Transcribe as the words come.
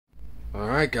All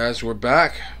right, guys, we're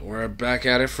back. We're back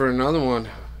at it for another one.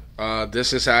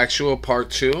 This is actual part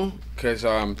two because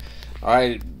I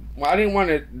I didn't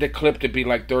want the clip to be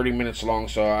like 30 minutes long,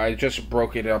 so I just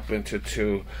broke it up into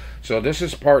two. So this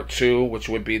is part two, which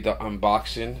would be the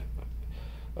unboxing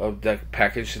of the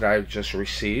package that I just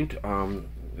received.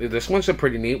 This one's a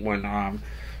pretty neat one. I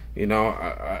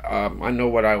know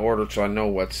what I ordered, so I know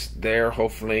what's there.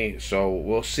 Hopefully, so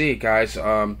we'll see, guys.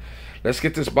 Let's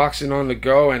get this boxing on the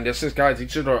go. And this is, guys,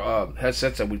 these are the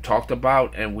headsets that we talked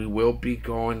about, and we will be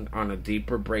going on a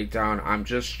deeper breakdown. I'm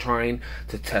just trying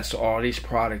to test all these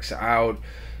products out,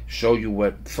 show you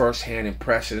what first-hand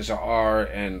impressions are,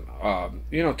 and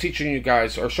teaching you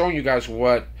guys or showing you guys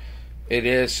what it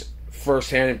is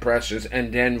first-hand impressions,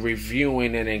 and then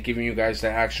reviewing it and giving you guys the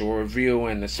actual review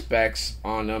and the specs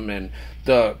on them and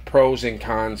the pros and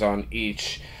cons on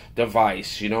each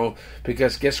device,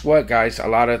 because guess what, guys, a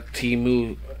lot of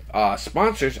temu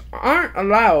sponsors aren't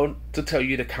allowed to tell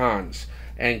you the cons,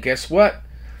 and guess what,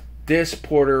 this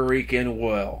Puerto Rican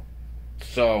will.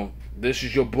 So this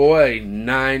is your boy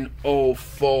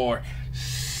 904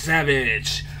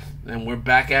 Savage, and we're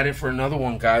back at it for another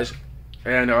one, guys.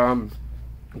 And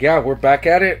yeah, we're back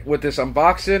at it with this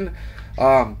unboxing.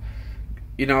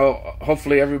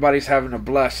 Hopefully everybody's having a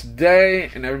blessed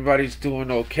day and everybody's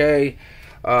doing okay.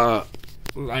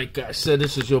 Like I said,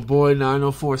 this is your boy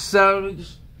 904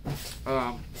 Savage.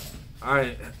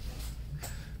 I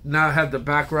now have the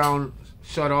background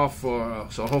shut off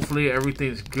so hopefully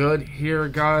everything's good here,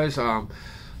 guys.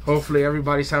 Hopefully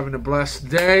everybody's having a blessed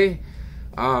day.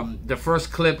 The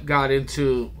first clip got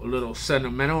into a little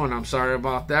sentimental, and I'm sorry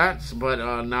about that,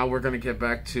 but now we're going to get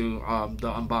back to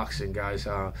the unboxing, guys.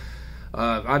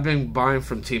 I've been buying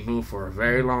from Temu for a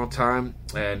very long time,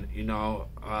 and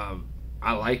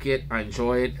I like it, I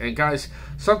enjoy it, and guys,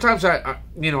 sometimes I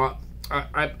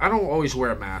don't always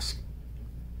wear a mask.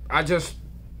 I just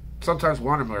sometimes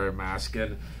want to wear a mask,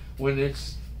 and when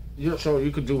it's so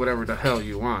you can do whatever the hell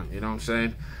you want, you know what I'm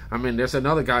saying? I mean, there's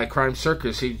another guy, Crime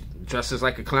Circus, he dresses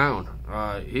like a clown.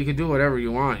 He can do whatever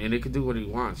you want, and he can do what he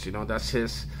wants. That's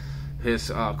his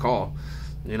call.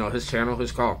 His channel,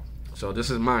 his call. So this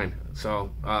is mine.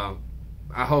 So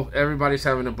I hope everybody's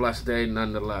having a blessed day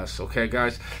nonetheless. Okay,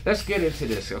 guys? Let's get into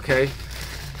this, okay?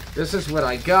 This is what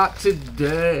I got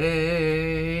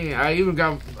today. I even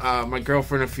got my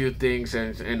girlfriend a few things,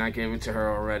 and I gave it to her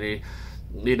already.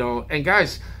 And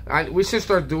guys, we should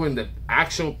start doing the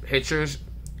actual pictures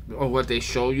or what they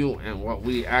show you and what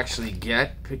we actually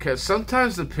get, because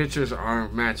sometimes the pictures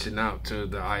aren't matching up to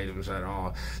the items at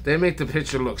all. They make the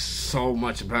picture look so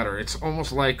much better. It's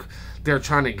almost like they're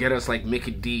trying to get us like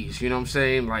Mickey D's, you know what I'm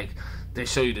saying? Like, they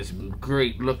show you this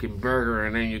great looking burger,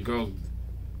 and then you go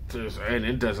to, and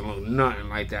it doesn't look nothing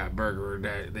like that burger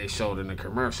that they showed in the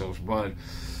commercials. But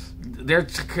they're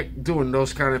doing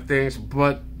those kind of things,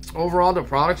 but overall the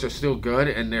products are still good,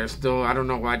 and they're still, I don't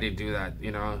know why they do that,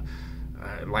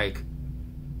 like,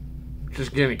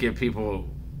 just gonna give people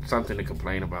something to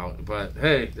complain about. But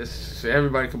hey,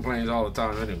 everybody complains all the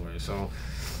time anyway. So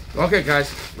okay,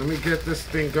 guys, let me get this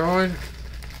thing going.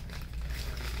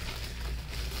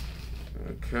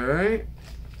 Okay,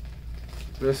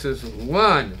 this is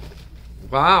one.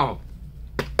 Wow,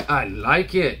 I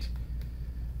like it.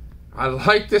 I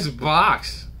like this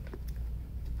box.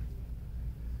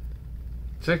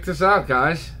 Check this out,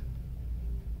 guys.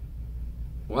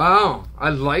 Wow, I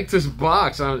like this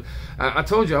box. I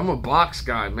told you I'm a box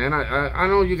guy, man. I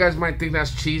know you guys might think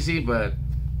that's cheesy, but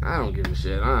I don't give a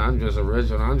shit. I'm just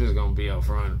original. I'm just gonna be up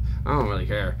front. I don't really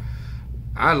care.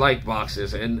 I like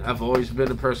boxes, and I've always been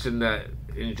a person that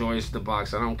enjoys the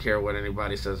box. I don't care what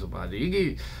anybody says about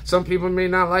it. Some people may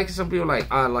not like it. Some people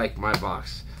I like my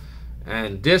box,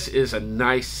 and this is a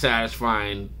nice,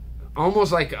 satisfying,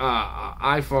 almost like a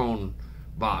iPhone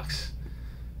box.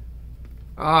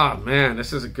 Oh man,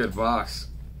 this is a good box.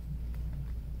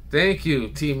 Thank you,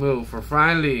 Temu, for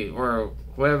finally, or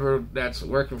whoever that's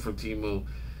working for Temu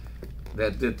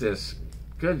that did this.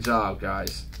 Good job,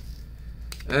 guys.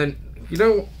 And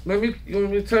let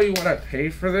me tell you what I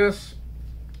paid for this.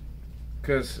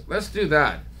 Because let's do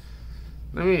that.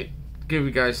 Let me give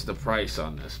you guys the price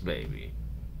on this baby.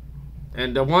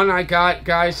 And the one I got,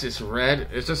 guys, is red.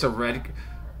 It's just a red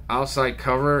outside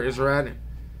cover is red.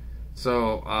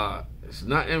 So it's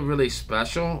nothing really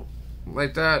special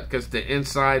like that, because the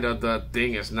inside of the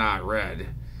thing is not red.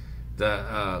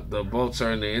 The bolts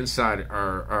are in the inside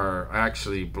are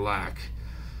actually black.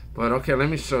 But okay, let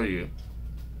me show you,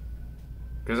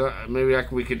 because maybe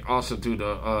we could also do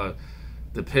the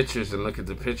pictures and look at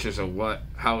the pictures of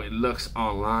how it looks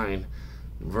online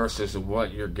versus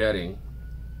what you're getting.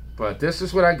 But this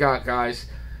is what I got, guys.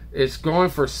 It's going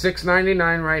for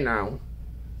 $6.99 right now.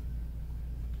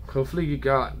 Hopefully you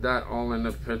got that all in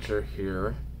the picture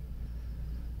here.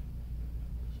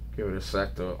 Give it a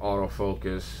sec to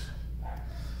autofocus.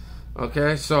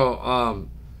 Okay, so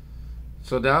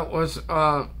so that was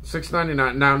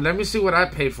 $6.99. Now let me see what I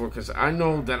paid for, because I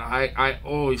know that I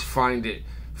always find it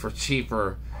for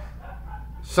cheaper.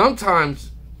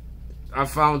 Sometimes I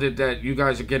found it that you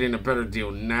guys are getting a better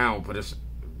deal now, but it's,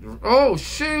 oh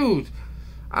shoot,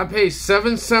 I paid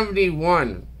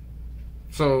 $7.71.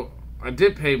 So I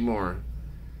did pay more.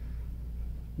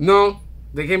 No,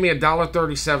 they gave me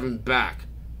 $1.37 back.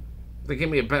 They gave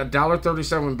me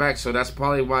 $1.37 back, so that's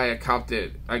probably why I copped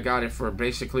it. I got it for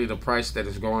basically the price that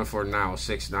it's going for now,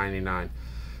 $6.99,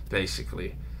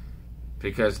 basically,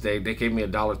 because they gave me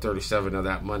 $1.37 of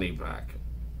that money back.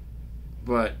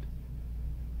 But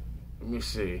let me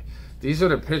see. These are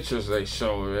the pictures they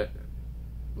show of it,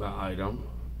 the item.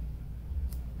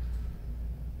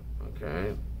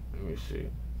 Okay, let me see.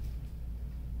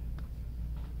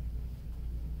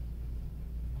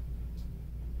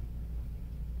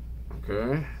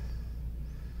 Okay.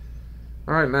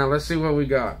 Alright, now let's see what we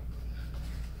got.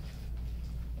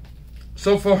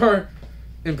 So far,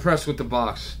 impressed with the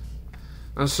box.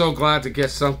 I'm so glad to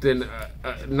get something,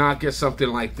 not get something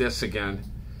like this again.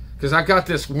 Because I got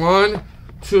this one,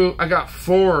 two, I got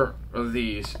 4 of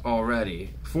these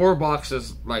already. 4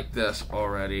 boxes like this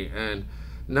already. And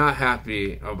not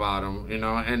happy about them, you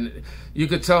know. And you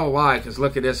could tell why, because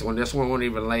look at this one. This one won't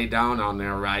even lay down on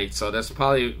there right. So that's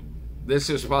probably...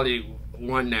 This is probably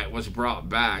one that was brought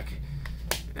back,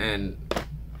 and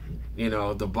you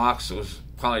know, the box was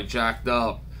probably jacked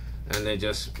up, and they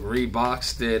just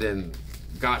reboxed it and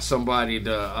got somebody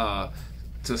to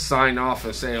sign off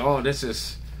and say, oh, this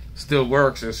is still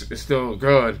works, it's still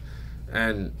good,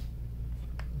 and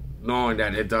knowing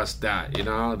that it does that, you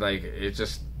know, like it's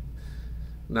just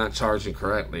not charging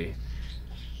correctly.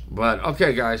 But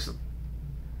okay, guys.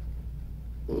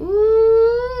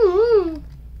 Ooh.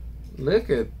 Look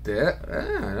at that.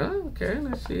 Ah, okay,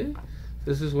 let's see.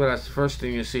 This is what that's the first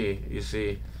thing you see. You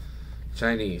see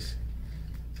Chinese.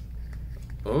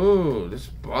 Oh, this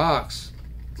box.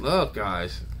 Look,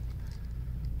 guys.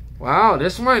 Wow,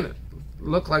 this might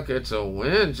look like it's a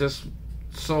win just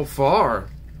so far.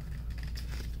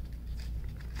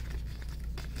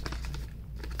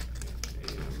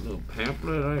 A little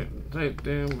pamphlet. I take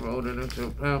them, roll it into a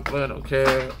pamphlet.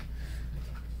 Okay.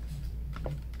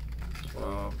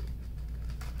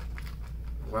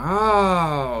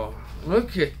 Wow,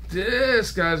 look at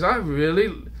this, guys. I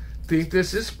really think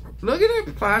this is, look at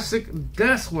that plastic.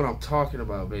 That's what I'm talking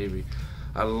about, baby.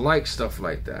 I like stuff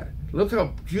like that. Look how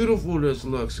beautiful this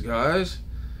looks, guys.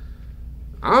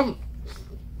 I'm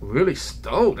really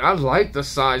stoked. I like the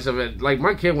size of it. Like,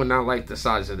 my kid would not like the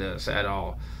size of this at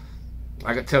all.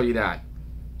 I can tell you that.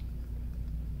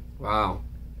 Wow.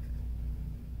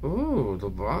 Ooh, the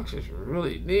box is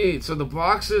really neat. So the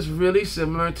box is really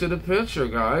similar to the picture,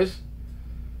 guys.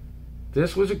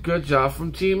 This was a good job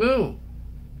from Temu.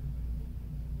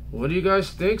 What do you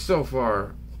guys think so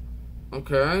far?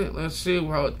 Okay, let's see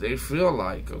what they feel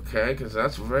like, okay? Because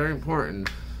that's very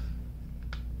important.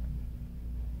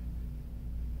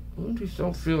 These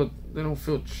don't feel, they don't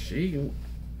feel cheap.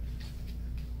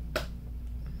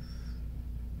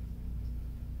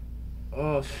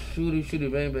 Oh,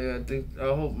 shooty baby. I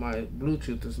hope my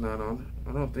Bluetooth is not on.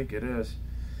 I don't think it is.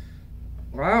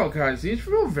 Wow, guys, these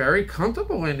feel very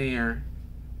comfortable in here.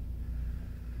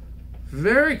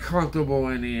 Very comfortable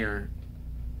in here.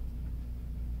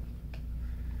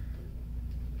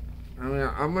 I mean,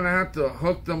 I'm gonna have to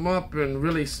hook them up and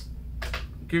really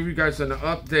give you guys an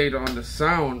update on the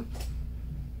sound.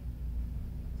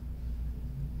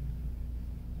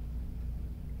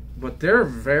 But they're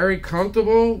very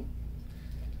comfortable.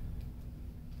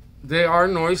 They are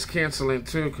noise canceling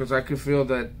too, because I can feel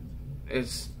that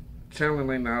it's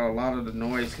channeling out a lot of the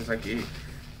noise, because I can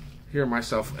hear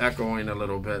myself echoing a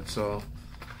little bit. So,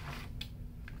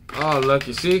 oh look,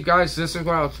 you see, guys, this is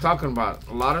what I was talking about.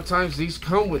 A lot of times these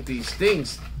come with these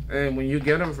things, and when you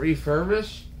get them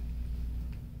refurbished,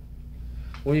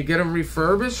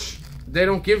 they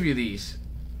don't give you these.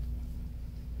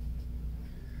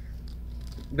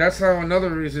 That's how another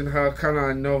reason how kind of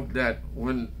I know that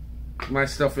when my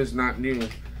stuff is not new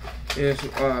is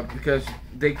because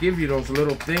they give you those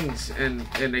little things and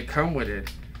they come with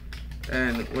it.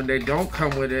 And when they don't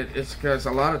come with it, it's because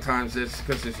a lot of times it's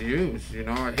because it's used, you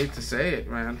know. I hate to say it,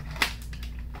 man,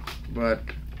 but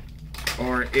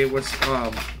or it was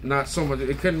not so much,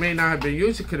 it may not have been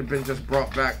used, it could have been just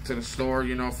brought back to the store,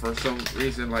 you know, for some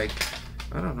reason. Like,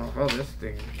 I don't know how this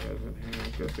thing goes in here. I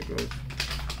guess it goes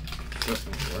This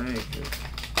one, thank you.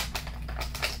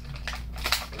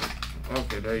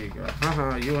 Okay, there you go.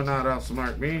 Haha, you will not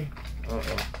outsmart me.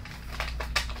 Uh-oh.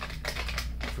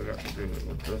 I forgot to do it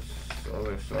with this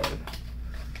other side.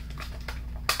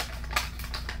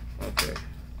 Okay,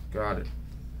 got it.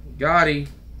 Got it.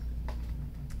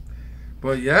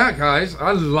 But yeah, guys,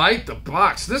 I like the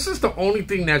box. This is the only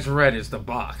thing that's red is the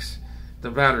box.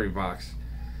 The battery box.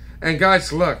 And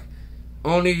guys, look.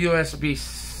 Only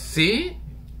USB-C?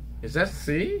 Is that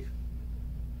C?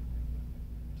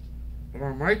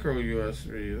 Or micro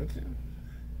USB?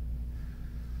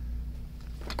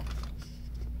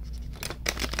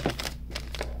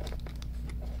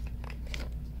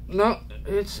 No,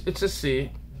 it's a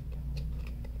C.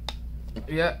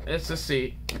 Yeah, it's a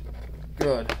C.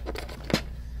 Good.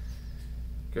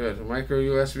 Good. Micro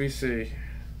USB-C.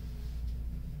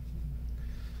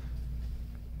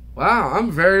 Wow,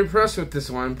 I'm very impressed with this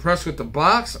one. I'm impressed with the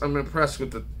box. I'm impressed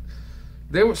with the...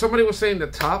 Somebody was saying the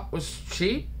top was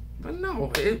cheap, but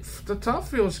no, the top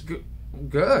feels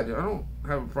good. I don't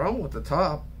have a problem with the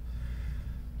top.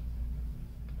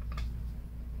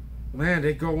 Man,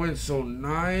 they go in so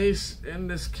nice in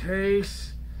this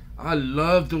case. I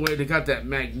love the way they got that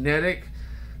magnetic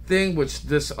thing, which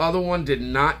this other one did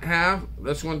not have.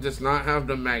 This one does not have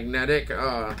the magnetic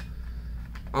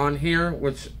on here,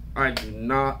 which I do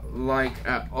not like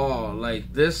at all.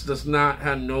 Like, this does not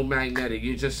have no magnetic.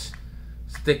 You just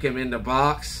stick them in the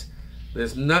box.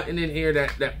 There's nothing in here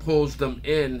that pulls them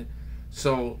in.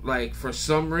 So, like, for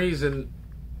some reason,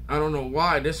 I don't know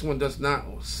why, this one does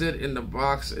not sit in the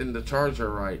box in the charger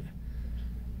right.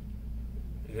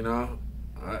 You know,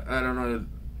 I don't know.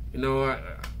 You know,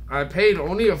 I paid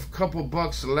only a couple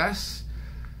bucks less.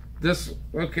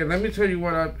 Okay, let me tell you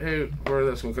what I paid for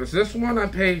this one. Because this one I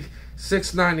paid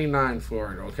 $6.99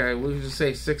 for it, okay? We'll just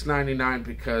say $6.99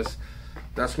 because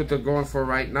that's what they're going for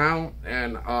right now.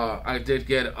 And I did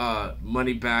get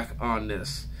money back on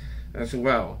this as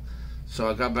well. So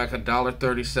I got back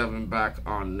 $1.37 back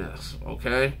on this,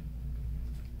 okay?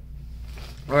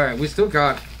 Alright, we still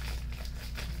got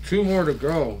 2 more to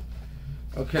go.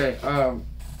 Okay,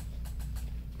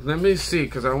 let me see,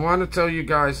 because I want to tell you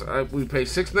guys, we paid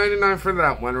 $6.99 for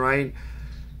that one, right?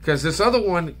 Because this other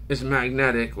one is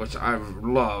magnetic, which I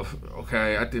love,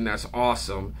 okay? I think that's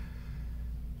awesome.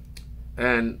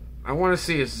 And I want to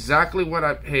see exactly what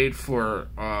I paid for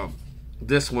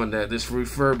this one, this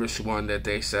refurbished one that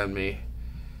they sent me.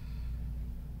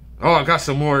 Oh, I got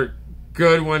some more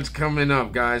good ones coming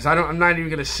up, guys. I'm not even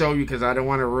going to show you because I don't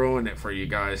want to ruin it for you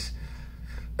guys.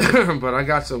 But I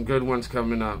got some good ones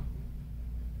coming up.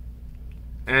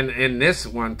 And in this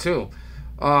one, too.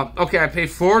 Okay, I paid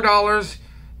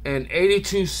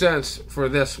 $4.82 for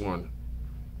this one.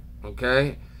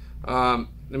 Okay? Let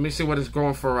me see what it's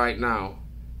going for right now.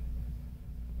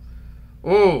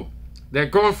 Oh, they're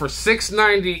going for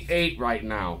 $6.98 right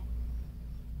now.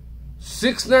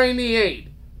 $6.98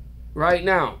 right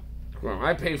now.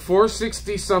 I paid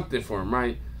 $4.60 something for them,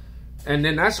 right? And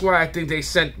then that's why I think they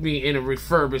sent me in a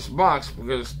refurbished box,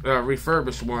 because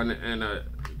refurbished one, and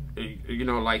you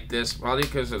know, like this, probably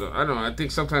because of I don't know. I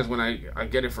think sometimes when I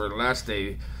get it for less,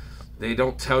 they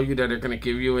don't tell you that they're gonna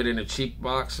give you it in a cheap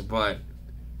box, but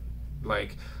I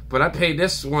paid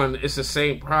this one. It's the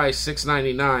same price,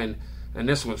 $6.99, and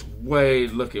this one's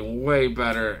looking way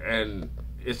better, and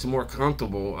it's more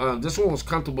comfortable. This one was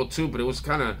comfortable too, but it was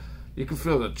kind of, you can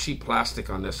feel the cheap plastic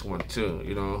on this one too,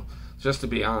 you know, just to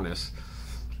be honest.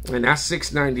 And that's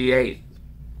 $6.98.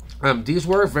 These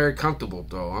were very comfortable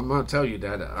though. I'm gonna tell you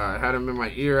that. I had them in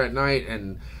my ear at night,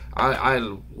 and I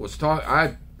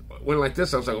went like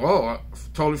this. I was like, oh, I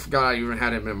totally forgot I even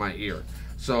had them in my ear.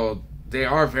 So they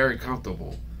are very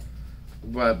comfortable.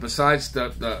 But besides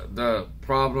the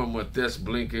problem with this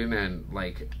blinking and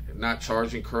like not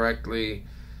charging correctly,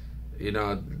 you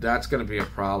know, that's gonna be a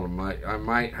problem. I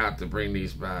might have to bring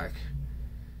these back.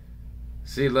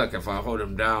 See, look, if I hold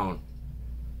them down,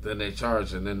 then they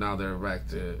charge, and then now they're back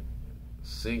to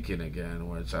syncing again,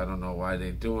 which I don't know why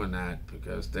they're doing that,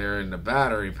 because they're in the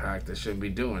battery pack. They shouldn't be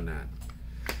doing that.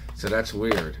 So that's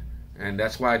weird. And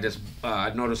that's why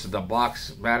I noticed that the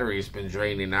box battery has been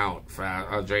draining out.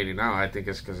 I think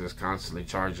it's because it's constantly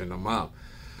charging them up.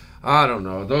 I don't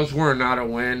know. Those were not a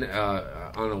win.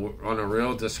 On a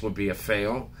real, this would be a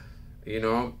fail. You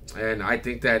know, and I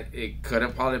think that it could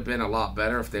have probably been a lot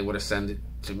better if they would have sent it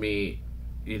to me,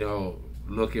 you know,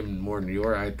 looking more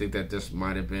newer. I think that this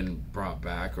might have been brought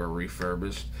back or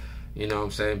refurbished, you know what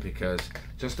I'm saying? Because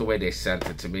just the way they sent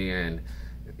it to me, and,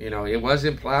 you know, it was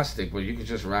in plastic, but you could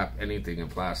just wrap anything in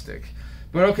plastic.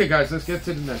 But okay, guys, let's get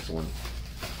to the next one.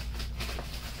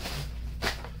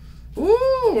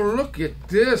 Ooh, Woo, look at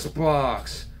this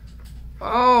box.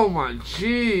 Oh my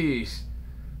jeez.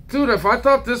 Dude, if I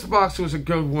thought this box was a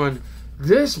good one,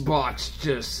 this box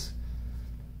just...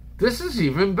 This is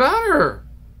even better.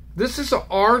 This is a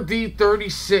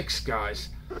RD36, guys.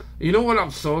 You know what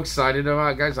I'm so excited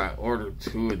about, guys? I ordered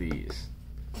 2 of these.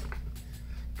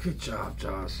 Good job,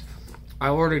 Josh. I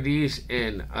ordered these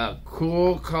in a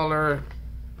cool color.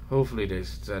 Hopefully they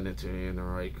send it to me in the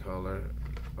right color.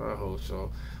 I hope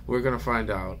so. We're going to find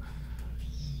out.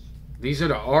 These are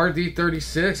the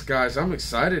RD36, guys. I'm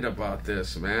excited about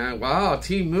this, man. Wow,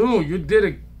 temu, you did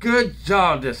a good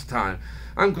job this time.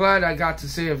 I'm glad I got to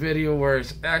see a video where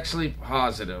it's actually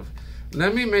positive.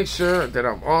 Let me make sure that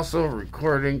I'm also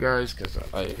recording, guys, because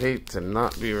I hate to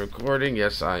not be recording.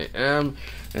 Yes, I am.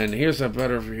 And here's a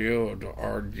better view of the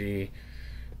RD.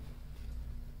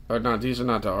 No, these are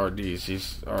not the RDs.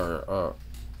 These are,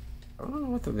 I don't know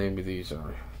what the name of these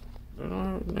are. Do I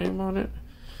have a name on it?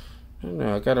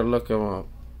 No, I gotta look them up.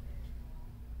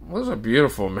 Those are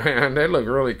beautiful, man. They look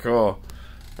really cool.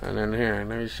 And then here,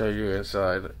 let me show you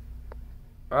inside.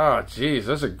 Oh, geez,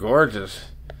 those are gorgeous.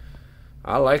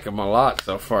 I like them a lot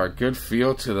so far. Good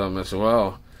feel to them as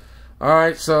well.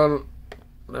 Alright, so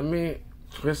let me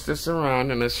twist this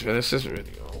around and let's finish this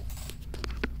video.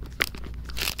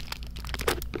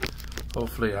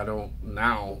 Hopefully I don't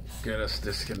now get us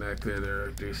disconnected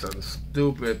or do something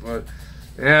stupid. But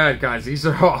yeah, guys, these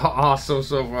are awesome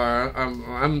so far.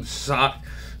 I'm shocked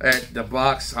at the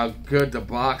box, how good the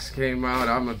box came out.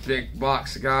 I'm a big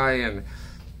box guy, and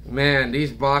man, the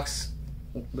box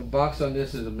on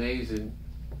this is amazing.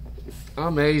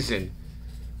 Amazing.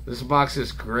 This box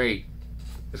is great.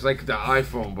 It's like the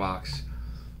iPhone box.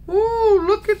 Ooh,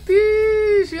 look at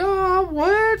these, y'all.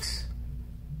 What?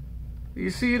 You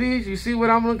see these? You see what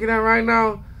I'm looking at right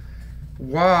now?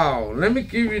 Wow. Let me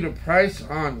give you the price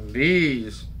on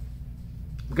these.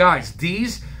 Guys,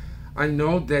 these, I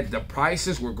know that the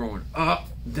prices were going up,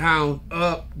 down,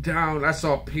 up, down. I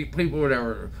saw people that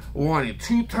were wanting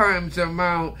 2 times the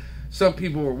amount. Some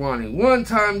people were wanting 1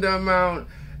 time the amount.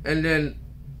 And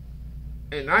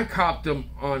I copped them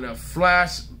on a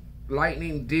flash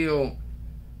lightning deal.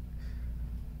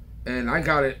 And I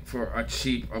got it for a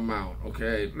cheap amount,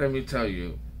 okay? Let me tell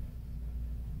you.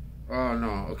 Oh,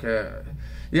 no, okay.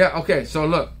 Yeah, okay, so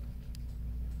look.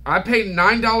 I paid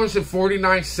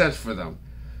 $9.49 for them.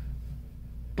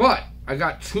 But I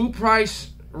got 2 price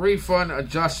refund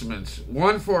adjustments.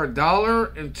 One for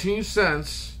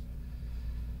 $1.02.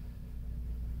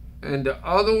 And the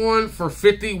other one for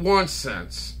 51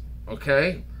 cents.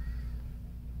 Okay?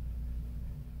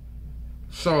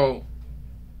 So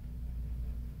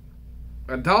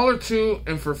 $1.02,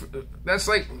 and for that's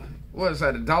like, what is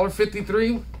that,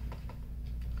 $1.53?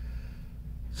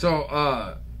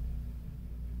 So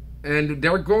and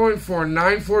they're going for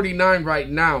 $9.49 right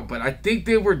now, but I think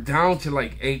they were down to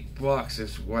like $8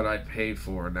 is what I paid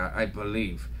for. Now I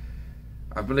believe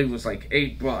it was like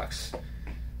 $8.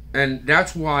 And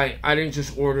that's why I didn't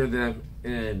just order them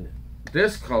in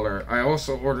this color. I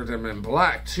also ordered them in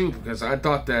black too, because I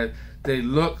thought that they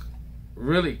look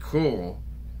really cool.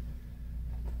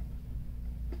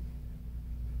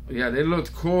 Yeah, they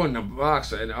looked cool in the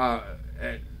box, and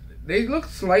they look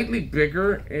slightly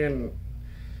bigger in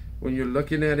when you're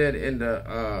looking at it in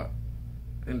the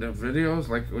videos.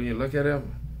 Like when you look at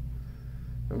them,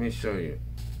 let me show you.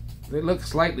 They look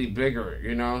slightly bigger,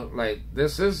 you know. Like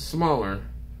this is smaller.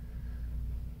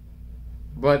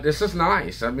 But this is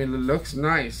nice. I mean, it looks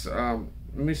nice. Let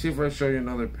me see if I show you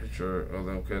another picture of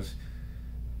them, because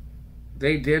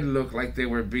they did look like they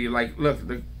would be like, look,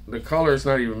 the color is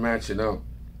not even matching up.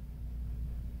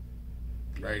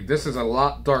 Right, this is a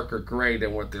lot darker gray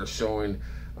than what they're showing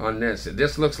on this.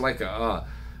 This looks like a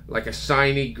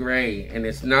shiny gray, and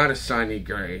it's not a shiny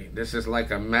gray. This is like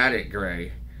a matte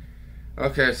gray.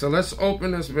 Okay, so let's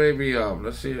open this baby up.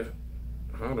 Let's see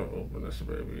how to open this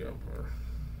baby up.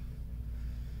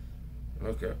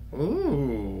 Okay.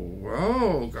 Ooh,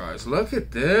 whoa, guys, look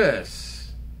at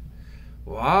this.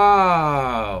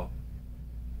 Wow.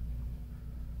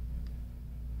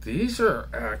 These are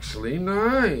actually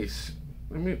nice.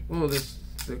 Let me pull this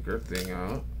sticker thing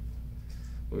out.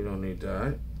 We don't need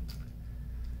that.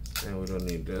 And we don't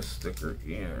need this sticker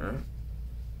either.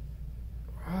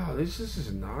 Wow, this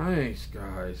is nice,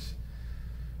 guys.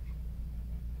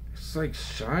 It's like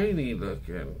shiny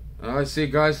looking. Oh, I see,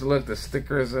 guys. Look, the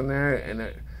sticker is in there, and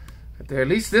at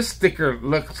least this sticker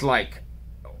looks like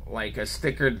a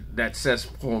sticker that says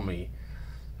 "Pull Me."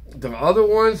 The other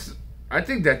ones, I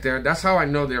think that that's how I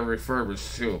know they're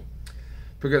refurbished too,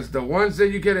 because the ones that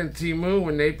you get in Temu,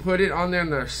 when they put it on there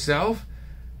themselves,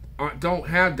 don't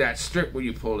have that strip where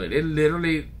you pull it. It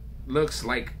literally looks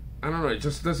like, I don't know, it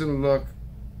just doesn't look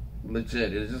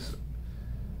legit. It's just,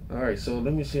 alright, so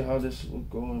let me see how this will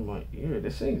go in my ear.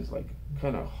 This thing is like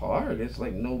kind of hard. It's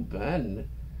like no bend.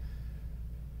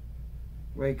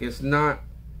 Like it's not,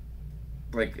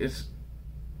 like it's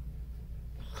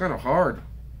kind of hard.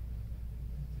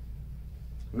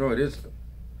 No, it is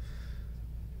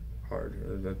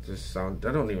hard. That just sound,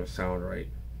 that don't even sound right.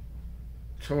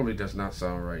 Totally does not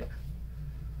sound right.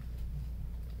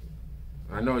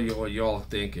 I know what y'all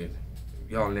thinking.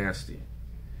 Y'all nasty.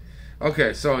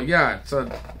 Okay, so yeah,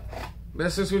 so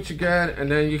this is what you get,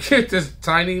 and then you get this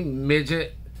tiny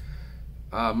midget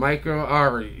micro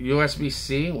or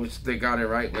USB-C, which they got it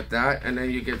right with that, and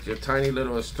then you get your tiny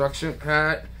little instruction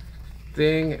pad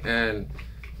thing and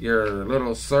your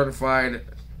little certified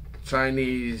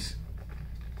Chinese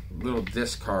little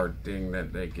disc card thing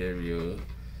that they give you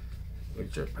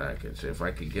with your package. If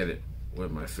I could get it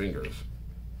with my fingers.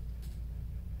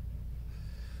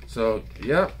 So,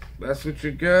 yep, that's what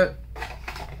you get.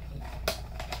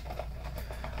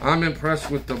 I'm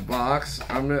impressed with the box.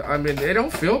 I mean, they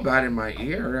don't feel bad in my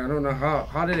ear. I don't know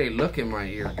how do they look in my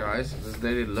ear, guys? Do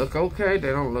they look okay?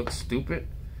 They don't look stupid,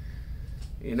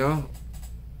 you know?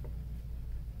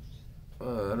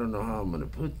 I don't know how I'm gonna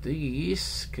put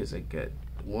these because I got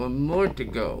one more to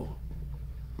go.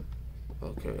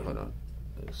 Okay, hold on.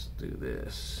 Let's do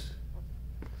this.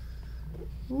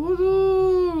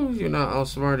 Woo-hoo! You're not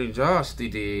outsmarting Josh,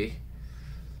 DD.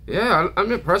 Yeah,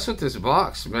 I'm impressed with this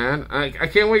box, man. I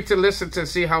can't wait to listen to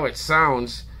see how it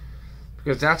sounds,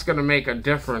 because that's gonna make a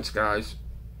difference, guys.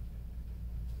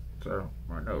 So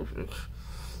my nose,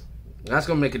 that's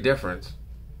gonna make a difference.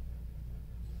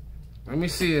 Let me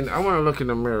see, and I want to look in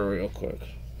the mirror real quick.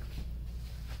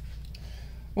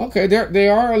 Okay, they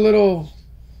are a little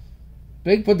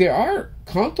big, but they are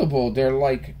comfortable. They're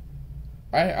like,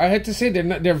 I had to say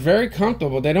they're very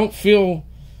comfortable. They don't feel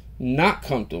not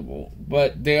comfortable,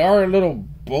 but they are a little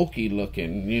bulky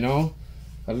looking, you know,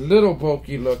 a little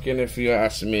bulky looking if you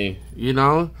ask me, you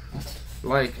know,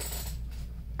 like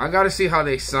I gotta see how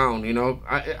they sound, you know.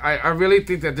 I really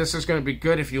think that this is gonna be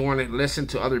good if you want to listen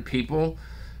to other people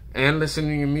and listen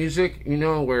to your music, you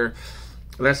know, where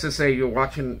let's just say you're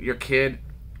watching your kid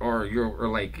or you're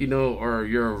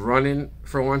running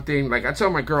for one thing. Like I tell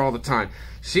my girl all the time,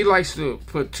 she likes to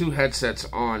put 2 headsets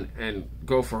on and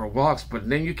go for her walks, but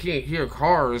then you can't hear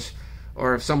cars,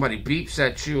 or if somebody beeps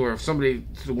at you, or if somebody's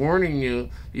warning you,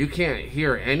 you can't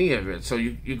hear any of it. So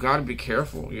you got to be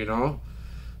careful, you know.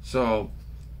 So,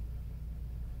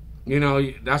 you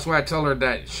know, that's why I tell her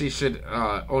that she should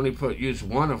only use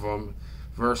one of them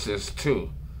versus 2.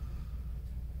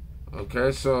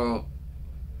 Okay, so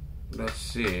let's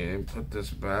see, put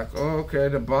this back. Oh, okay,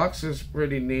 the box is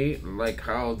pretty neat, like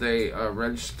how they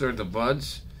register the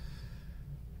buds.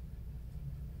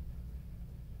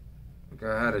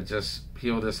 I had to just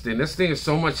peel this thing. This thing is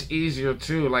so much easier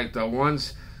too. Like the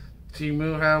ones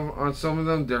Temu have on some of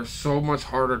them, they're so much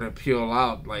harder to peel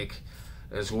out, like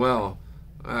as well.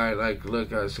 Alright, like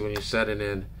look guys, when you set it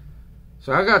in.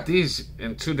 So I got these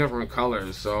in 2 different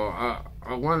colors, so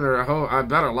I wonder, I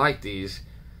better like these.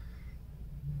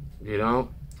 You know,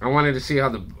 I wanted to see how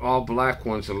the all black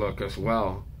ones would look as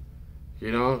well.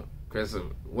 You know, because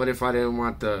what if I didn't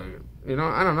want the, you know,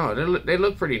 I don't know. They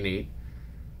look pretty neat.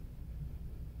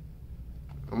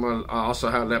 I'm gonna also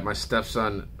let my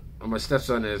stepson. My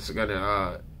stepson is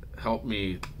gonna help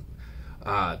me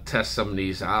test some of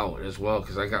these out as well,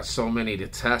 because I got so many to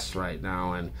test right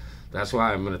now, and that's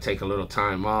why I'm gonna take a little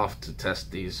time off to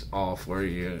test these all for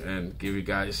you and give you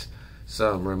guys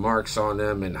some remarks on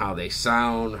them and how they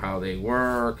sound, how they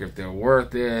work, if they're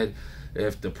worth it,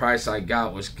 if the price I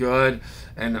got was good.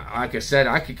 And like I said,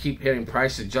 I could keep hitting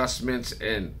price adjustments,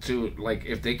 and to like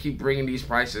if they keep bringing these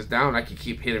prices down, I could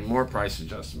keep hitting more price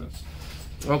adjustments.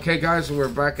 Okay guys, we're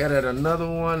back at it, another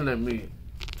one. Let me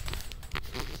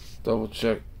double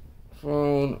check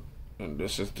phone, and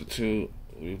this is the 2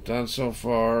 we've done so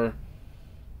far.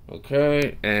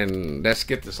 Okay, and let's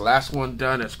get this last one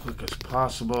done as quick as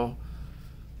possible.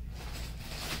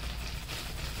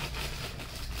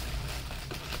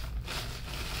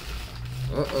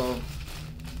 Uh-oh.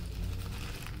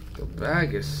 The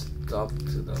bag is stuck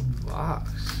to the box.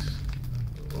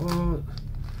 Oh.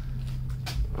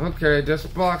 Okay, this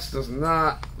box does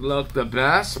not look the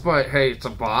best, but hey, it's a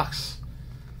box.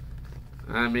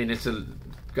 I mean,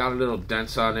 got a little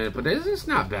dents on it, but it's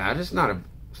not bad. It's not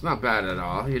bad at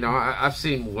all. You know, I've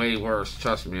seen way worse.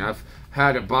 Trust me. I've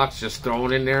had a box just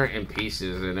thrown in there in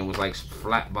pieces, and it was like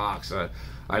flat box.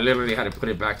 I literally had to put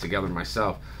it back together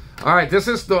myself. All right, this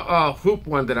is the hoop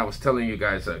one that I was telling you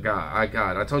guys I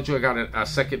got. I told you I got a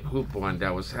second hoop one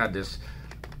that had this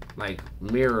like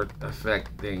mirror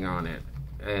effect thing on it,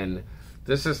 and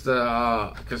this is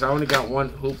the because I only got one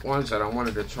hoop once, and I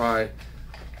wanted to try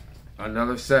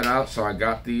another set out, so I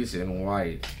got these in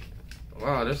white.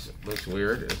 Wow, this looks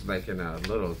weird. It's like in a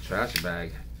little trash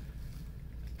bag.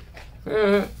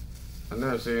 I've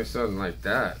never seen something like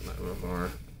that before.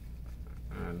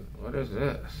 And what is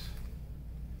this?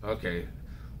 Okay,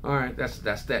 all right. That's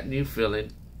that new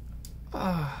feeling.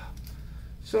 Ah,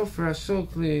 so fresh, so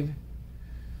clean.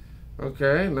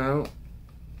 Okay, now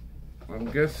I'm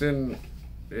guessing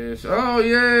it's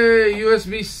yay,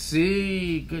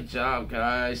 USB-C. Good job,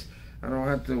 guys. I don't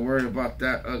have to worry about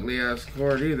that ugly ass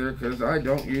cord either because I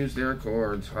don't use their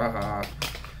cords. Haha.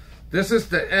 This is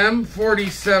the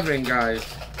M47, guys.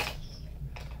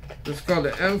 This is called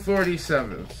the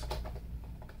M47s.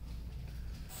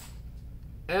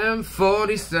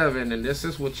 M47, and this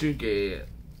is what you get.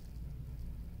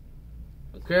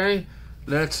 Okay,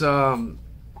 let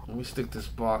me stick this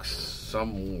box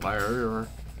somewhere.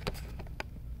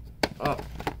 Oh,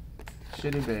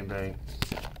 shitty bang bang.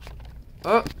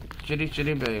 Oh,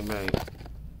 shitty bang bang.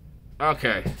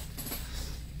 Okay,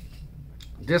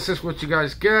 this is what you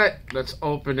guys get. Let's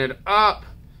open it up.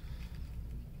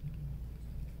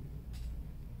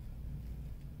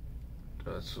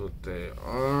 That's what they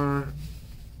are.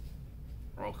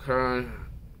 Okay.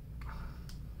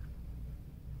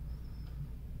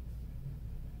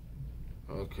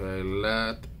 Okay,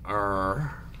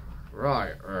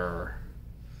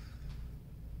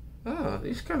 oh,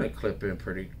 these kind of clip in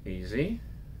pretty easy.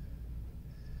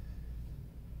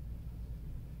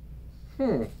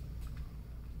 I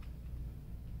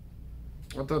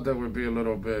thought that would be a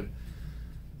little bit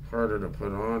harder to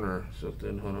put on or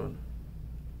something. Hold on.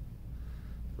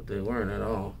 But they weren't at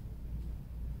all.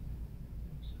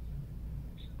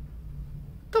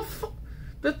 The fuck?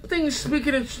 The thing is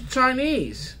speaking in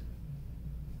Chinese.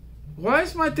 Why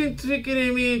is my thing speaking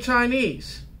to me in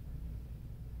Chinese?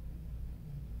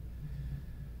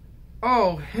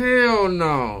 Oh, hell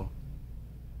no.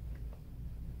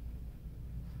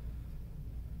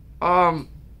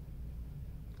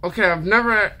 Okay, I've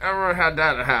never ever had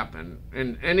that happen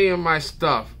in any of my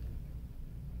stuff.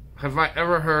 Have I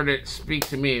ever heard it speak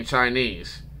to me in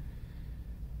Chinese?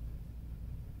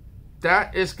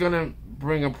 That is gonna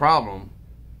bring a problem.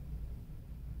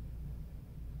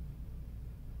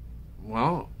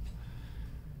 Well,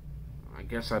 I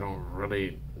guess I don't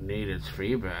really need its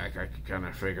feedback. I could kind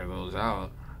of figure those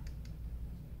out.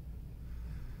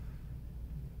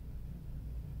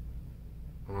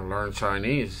 I'm gonna learn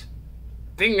Chinese.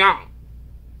 Ding dong.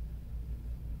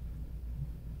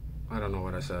 I don't know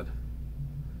what I said.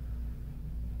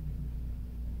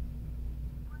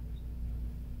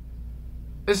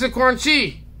 It's a Quan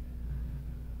Chi.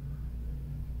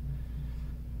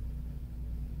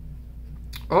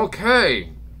 Okay.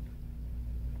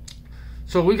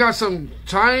 So we got some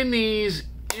Chinese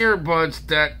earbuds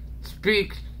that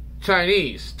speak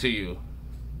Chinese to you.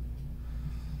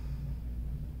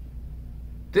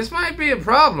 This might be a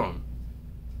problem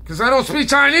because I don't speak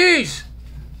Chinese.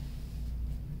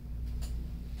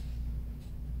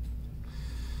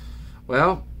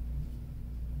 Well,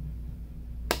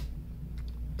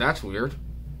 that's weird.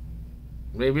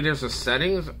 Maybe there's a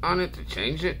settings on it to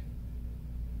change it.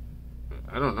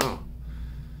 I don't know.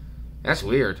 That's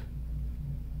weird.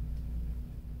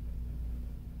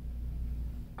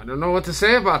 I don't know what to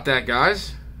say about that,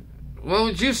 guys. What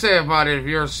would you say about it if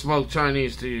you're spoke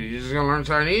Chinese to you? You just gonna learn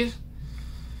Chinese?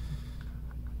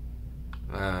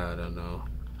 I don't know.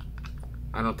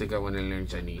 I don't think I want to learn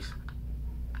Chinese.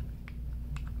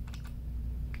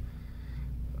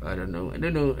 I don't know.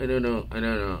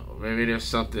 Maybe there's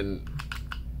something.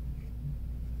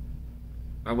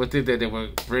 I would think that they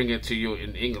would bring it to you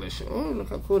in English. Oh, look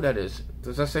how cool that is.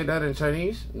 Does that say that in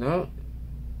Chinese? No.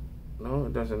 No,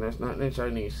 it doesn't. That's not in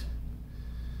Chinese.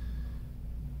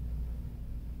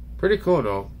 Pretty cool,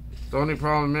 though. The only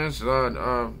problem is,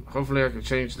 hopefully I can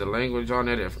change the language on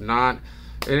it. If not,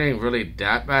 it ain't really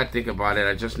that bad. Think about it.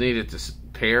 I just needed to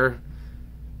pair.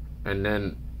 And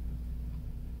then,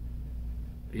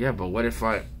 yeah, but what if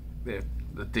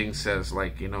the thing says,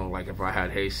 like, you know, like if I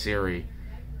had Hey Siri,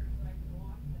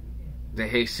 the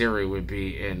Hey Siri would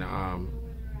be in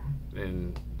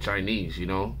Chinese, you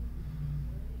know?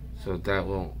 So that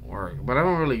won't work. But I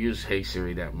don't really use Hey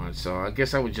Siri that much, so I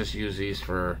guess I would just use these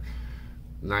for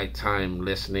nighttime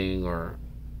listening or,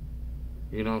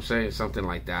 you know what I'm saying? Something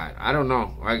like that. I don't know.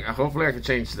 Hopefully I can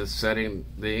change the setting,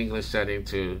 the English setting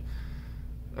to,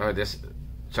 or this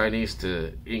Chinese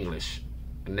to English,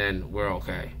 and then we're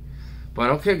okay. But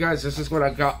okay, guys, this is what I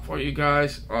got for you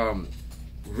guys.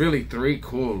 Really 3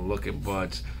 cool looking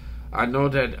buds. I know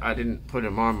that I didn't put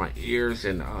them on my ears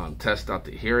and test out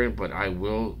the hearing, but I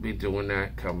will be doing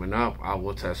that coming up. I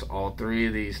will test all 3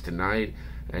 of these tonight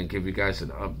and give you guys an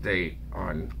update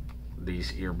on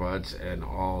these earbuds and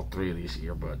all 3 of these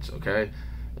earbuds, okay?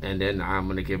 And then I'm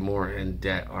going to get more in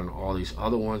depth on all these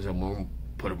other ones, and we'll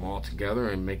put them all together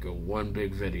and make a one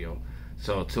big video.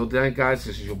 So till then, guys,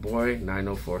 this is your boy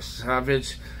 904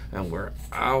 Savage, and we're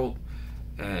out.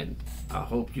 And I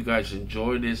hope you guys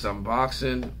enjoyed this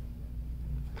unboxing,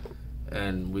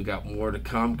 and we got more to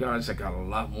come, guys. I got a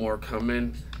lot more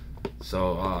coming,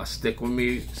 so stick with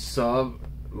me, sub,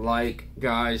 like,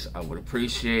 guys. I would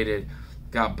appreciate it.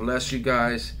 God bless you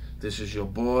guys. This is your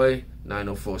boy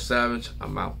 904 Savage.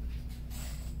 I'm out.